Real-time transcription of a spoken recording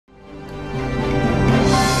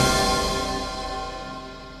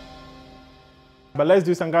But let's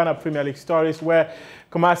do some Ghana Premier League stories where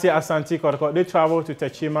Kumasi Asante Kotoko, they traveled to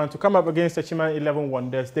Techiman to come up against Techiman 11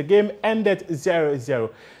 Wonders. The game ended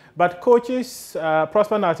 0-0. But coaches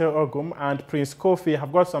Prosper Nato Ogum and Prince Kofi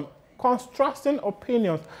have got some contrasting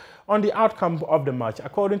opinions on the outcome of the match.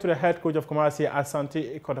 According to the head coach of Kumasi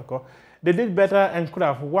Asante Kotoko, they did better and could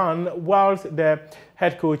have won, whilst the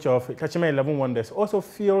head coach of Techiman 11 Wonders also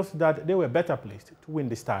feels that they were better placed to win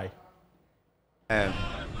this tie.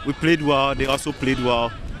 We played well, they also played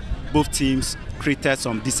well. Both teams created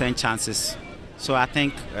some decent chances. So I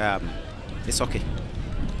think it's okay.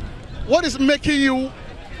 What is making you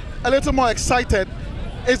a little more excited?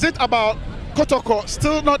 Is it about Kotoko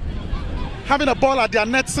still not having a ball at their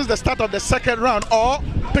net since the start of the second round, or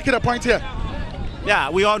picking a point here? Yeah,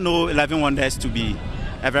 we all know 11 Wonders to be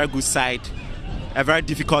a very good side, a very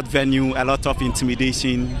difficult venue, a lot of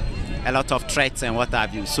intimidation, a lot of threats and what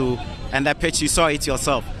have you. So, and the pitch, you saw it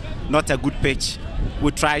yourself, not a good pitch.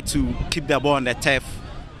 We tried to keep the ball on the turf.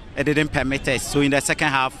 It didn't permit us. So in the second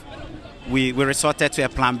half, we resorted to a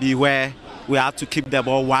plan B where we had to keep the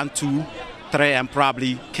ball 1, 2, 3 and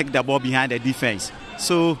probably kick the ball behind the defense.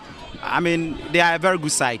 So, I mean, they are a very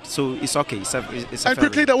good side, so it's okay. It's and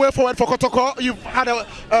quickly, the way forward for Kotoko, you've had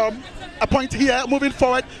a point here. Moving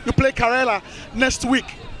forward, you play Karela next week.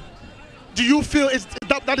 Do you feel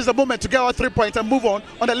that is the moment to get our 3 points and move on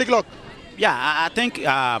the league log? Yeah, I think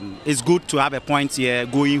it's good to have a point here.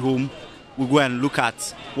 Going home, we go and look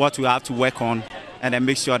at what we have to work on and then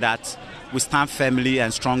make sure that we stand firmly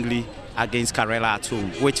and strongly against Karela at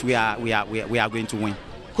home, which we are going to win.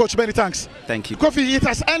 Coach, many thanks. Thank you. Kofi, it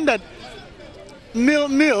has ended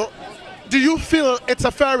 0-0. Do you feel it's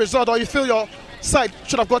a fair result, or you feel your side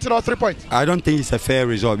should have gotten all 3 points? I don't think it's a fair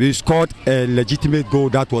result. We scored a legitimate goal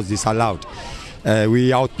that was disallowed.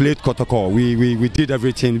 We outplayed Kotoko. We did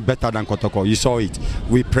everything better than Kotoko. You saw it.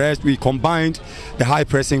 We pressed. We combined the high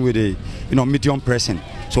pressing with the medium pressing.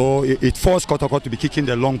 So it forced Kotoko to be kicking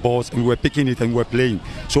the long balls, and we were picking it and we were playing.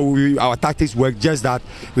 So our tactics worked, just that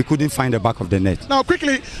we couldn't find the back of the net. Now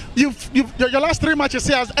quickly, your last 3 matches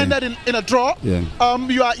here has ended in a draw. Yeah.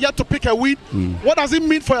 You are yet to pick a win. What does it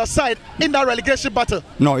mean for your side in that relegation battle?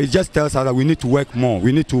 No, it just tells us that we need to work more.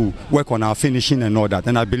 We need to work on our finishing and all that.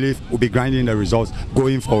 And I believe we'll be grinding the results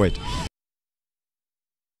going forward.